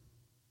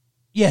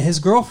 Yeah, his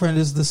girlfriend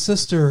is the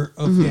sister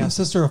of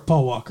sister of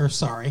Paul Walker.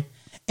 Sorry,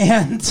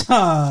 and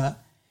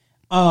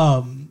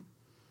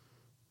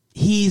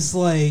he's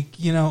like,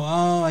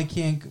 oh, I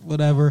can't,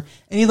 whatever,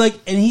 and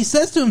he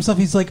says to himself,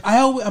 he's like,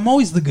 I'm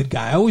always the good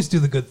guy. I always do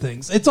the good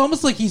things. It's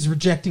almost like he's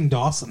rejecting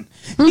Dawson.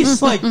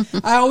 He's like,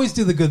 I always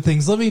do the good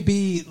things. Let me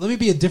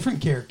be a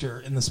different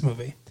character in this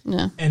movie.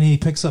 Yeah, and he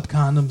picks up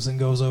condoms and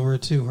goes over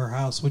to her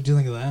house. What do you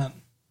think of that?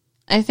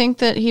 I think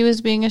that he was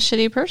being a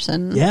shitty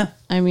person. Yeah.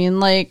 I mean,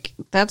 like,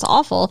 that's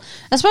awful.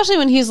 Especially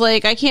when he's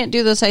like, I can't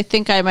do this. I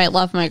think I might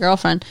love my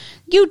girlfriend.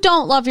 You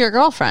don't love your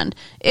girlfriend.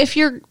 If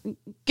you're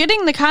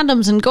getting the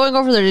condoms and going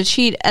over there to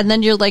cheat, and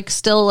then you're like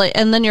still like,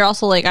 and then you're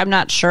also like, I'm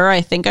not sure.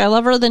 I think I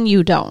love her. Then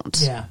you don't.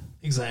 Yeah,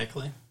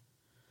 exactly.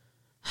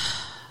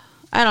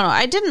 I don't know.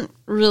 I didn't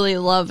really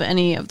love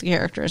any of the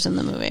characters in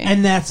the movie.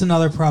 And that's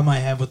another problem I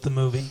have with the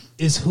movie,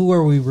 is who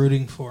are we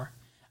rooting for?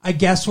 I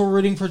guess we're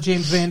rooting for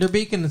James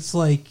Vanderbeek, and it's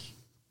like,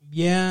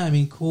 yeah, I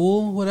mean,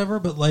 cool, whatever,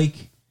 but,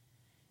 like,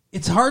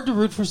 it's hard to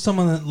root for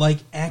someone that, like,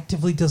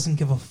 actively doesn't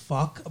give a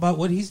fuck about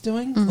what he's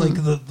doing, like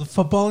the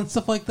football and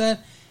stuff like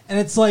that. And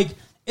it's like,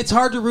 it's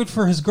hard to root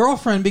for his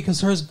girlfriend because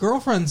his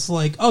girlfriend's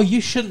like, oh,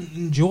 you shouldn't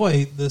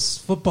enjoy this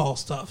football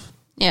stuff.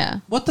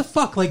 Yeah. What the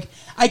fuck? Like,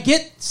 I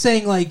get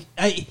saying, like,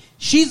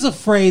 she's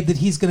afraid that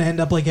he's going to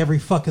end up like every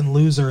fucking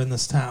loser in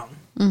this town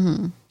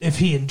if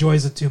he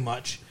enjoys it too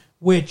much,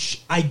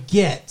 which I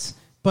get,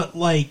 but,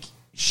 like,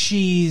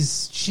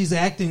 she's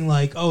acting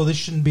like, oh, this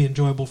shouldn't be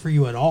enjoyable for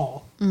you at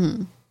all.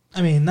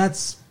 I mean,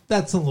 that's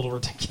a little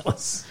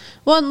ridiculous.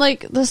 Well, and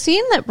like the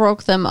scene that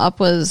broke them up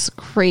was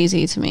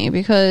crazy to me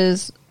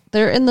because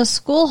they're in the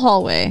school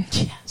hallway.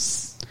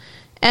 Yes.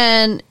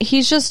 And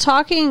he's just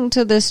talking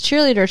to this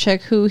cheerleader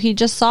chick who he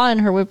just saw in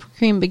her whipped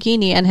cream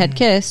bikini and had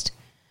kissed.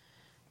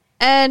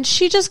 And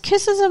she just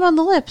kisses him on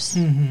the lips.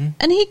 And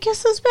he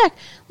kisses back.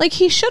 Like,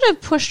 he should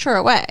have pushed her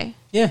away.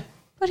 Yeah.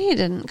 But he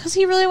didn't, because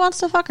he really wants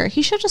to fuck her.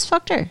 He should just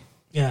fucked her.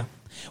 Yeah.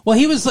 Well,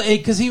 he was like,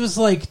 because he was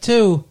like,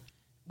 too,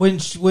 when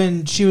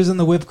she was in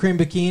the whipped cream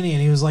bikini,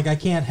 and he was like, I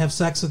can't have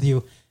sex with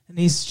you. And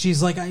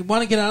she's like, I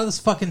want to get out of this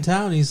fucking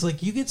town. And he's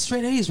like, you get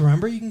straight A's,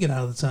 remember? You can get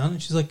out of the town.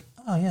 And she's like,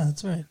 oh, yeah,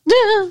 that's right.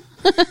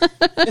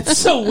 It's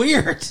so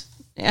weird.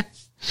 Yeah.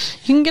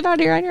 You can get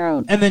out of here on your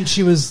own. And then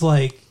she was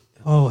like,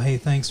 oh, hey,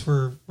 thanks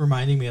for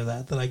reminding me of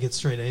that I get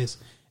straight A's.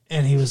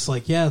 And he was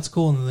like, yeah, it's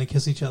cool. And then they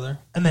kiss each other.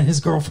 And then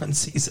his girlfriend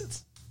sees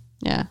it.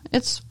 Yeah,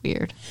 it's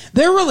weird.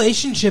 Their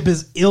relationship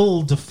is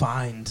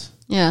ill-defined.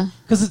 Yeah.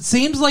 Because it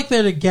seems like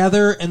they're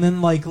together, and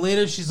then, like,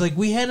 later she's like,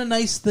 we had a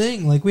nice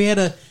thing. Like, we had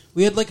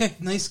like, a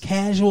nice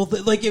casual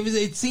thing. Like,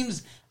 it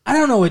seems, I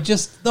don't know,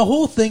 the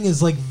whole thing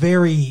is, like,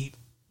 very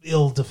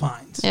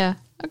ill-defined. Yeah,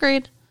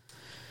 agreed.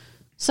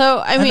 So,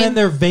 and then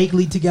they're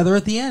vaguely together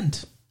at the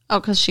end. Oh,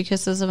 because she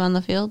kisses him on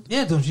the field?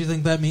 Yeah, don't you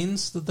think that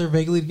means that they're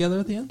vaguely together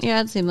at the end? Yeah,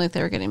 it seemed like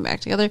they were getting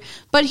back together.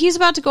 But he's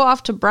about to go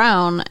off to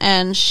Brown,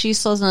 and she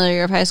still has another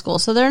year of high school,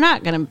 so they're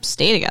not going to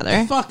stay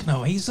together. Fuck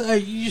no. Are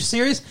you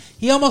serious?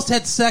 He almost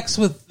had sex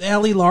with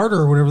Allie Larder,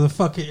 or whatever the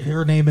fuck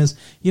her name is.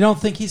 You don't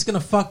think he's going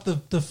to fuck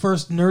the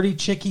first nerdy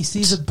chick he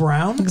sees at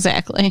Brown?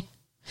 Exactly.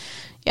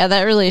 Yeah,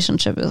 that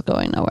relationship is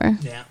going nowhere.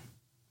 Yeah.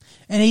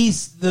 And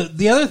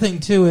the other thing,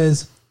 too,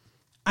 is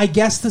I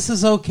guess this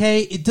is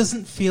okay. It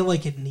doesn't feel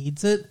like it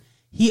needs it.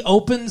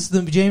 James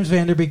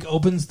Vanderbeek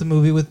opens the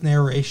movie with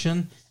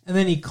narration, and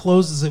then he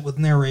closes it with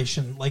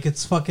narration, like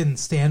it's fucking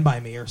Stand By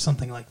Me or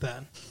something like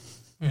that.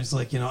 It's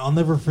like, I'll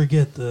never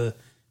forget the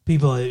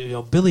people,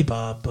 Billy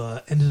Bob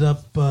ended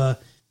up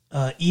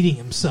eating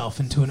himself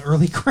into an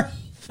early grave.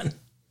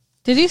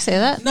 Did you say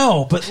that?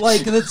 No, but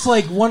like it's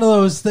like one of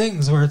those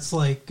things where it's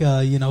like,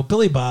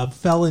 Billy Bob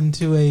fell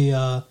into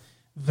a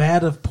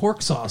vat of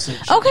pork sausage.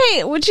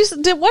 Okay, what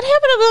happened to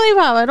Billy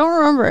Bob? I don't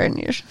remember, and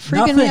you're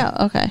freaking me out.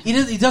 Okay,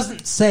 he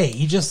doesn't say.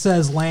 He just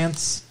says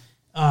Lance,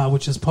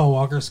 which is Paul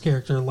Walker's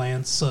character.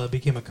 Lance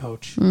became a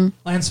coach.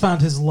 Lance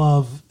found his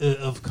love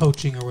of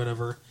coaching or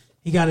whatever.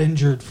 He got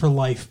injured for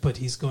life, but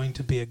he's going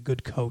to be a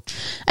good coach.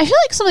 I feel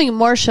like something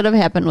more should have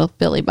happened with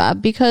Billy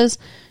Bob because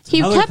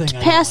he kept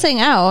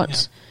passing out. Yeah.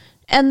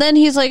 And then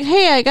he's like,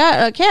 hey, I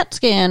got a CAT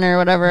scan or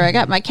whatever. I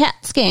got my CAT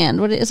scanned.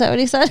 Is that what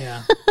he said?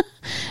 Yeah.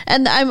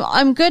 And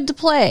I'm good to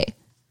play.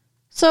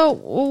 So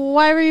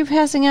why were you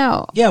passing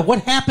out? Yeah,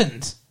 what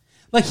happened?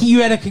 Like,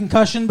 you had a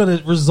concussion, but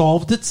it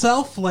resolved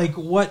itself? Like,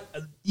 what,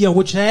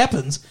 which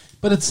happens.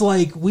 But it's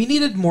like, we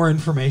needed more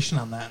information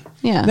on that.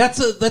 Yeah.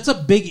 That's a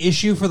big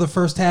issue for the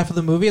first half of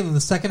the movie. And then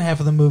the second half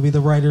of the movie,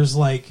 the writer's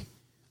like,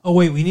 oh,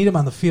 wait, we need him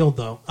on the field,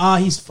 though.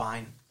 He's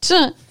fine.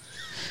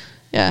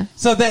 Yeah.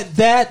 So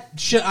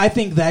I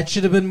think that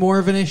should have been more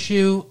of an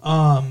issue.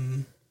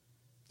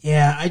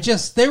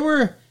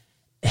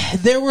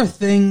 There were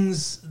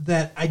things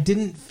that I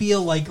didn't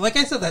feel like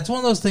I said, that's one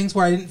of those things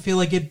where I didn't feel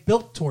like it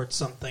built towards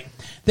something.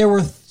 There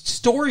were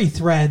story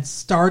threads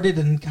started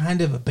and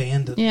kind of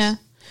abandoned. Yeah.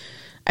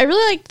 I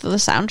really liked the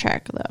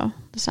soundtrack, though.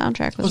 The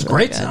soundtrack was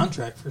really great good.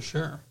 Soundtrack for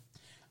sure.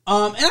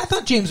 And I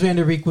thought James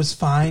Vanderbeek was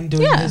fine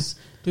doing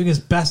doing his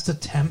best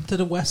attempt at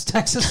a West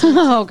Texas.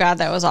 Oh God,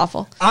 that was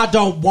awful. I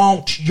don't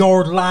want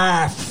your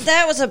life.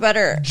 That was a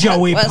better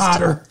Joey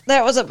Potter.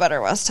 That was a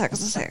better West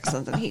Texas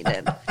accent than he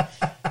did.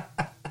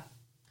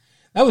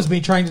 That was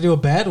me trying to do a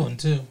bad one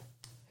too.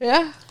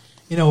 Yeah.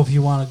 You know, if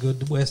you want a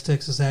good West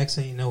Texas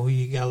accent, you know who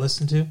you got to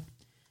listen to?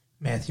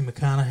 Matthew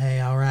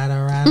McConaughey. All right.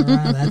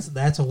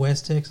 That's a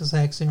West Texas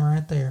accent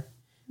right there.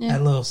 Yeah.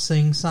 That little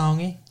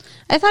sing-songy.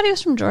 I thought he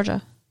was from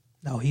Georgia.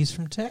 No, he's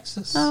from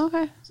Texas. Oh,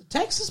 okay. He's a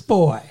Texas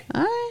boy.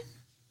 All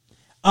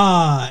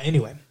right.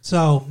 Anyway,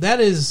 so that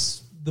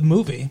is the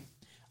movie.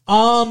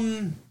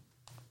 I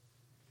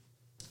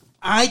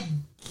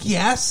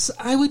guess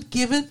I would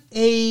give it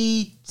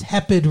a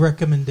tepid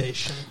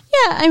recommendation.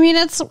 Yeah, I mean,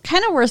 it's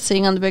kind of worth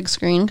seeing on the big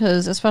screen,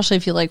 because especially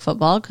if you like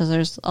football, because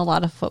there's a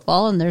lot of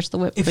football, and there's the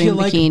whipped cream bikini. If you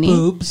like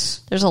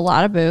boobs. There's a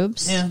lot of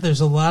boobs. Yeah,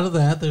 there's a lot of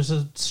that. There's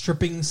a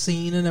stripping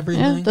scene and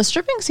everything. Yeah, the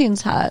stripping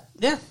scene's hot.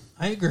 Yeah,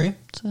 I agree.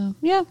 So,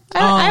 yeah,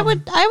 I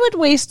would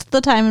waste the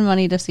time and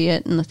money to see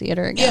it in the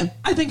theater again. Yeah,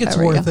 I think it's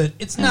worth it.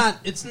 It's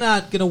not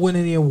going to win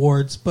any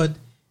awards, but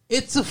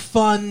it's a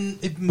fun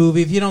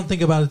movie. If you don't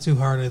think about it too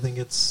hard, I think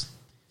it's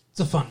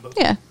a fun movie.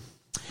 Yeah.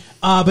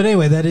 But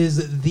anyway, that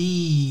is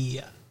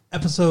the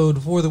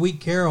episode for the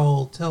week.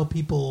 Carol, tell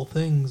people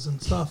things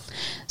and stuff.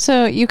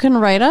 So you can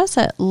write us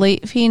at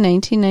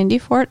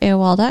latefee1994 at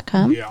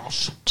AOL.com.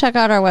 Yes. Check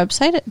out our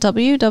website at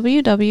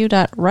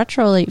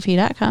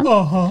www.retrolatefee.com.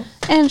 Uh-huh.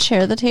 And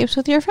share the tapes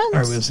with your friends. All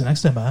right, we'll see you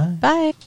next time. Bye. Bye.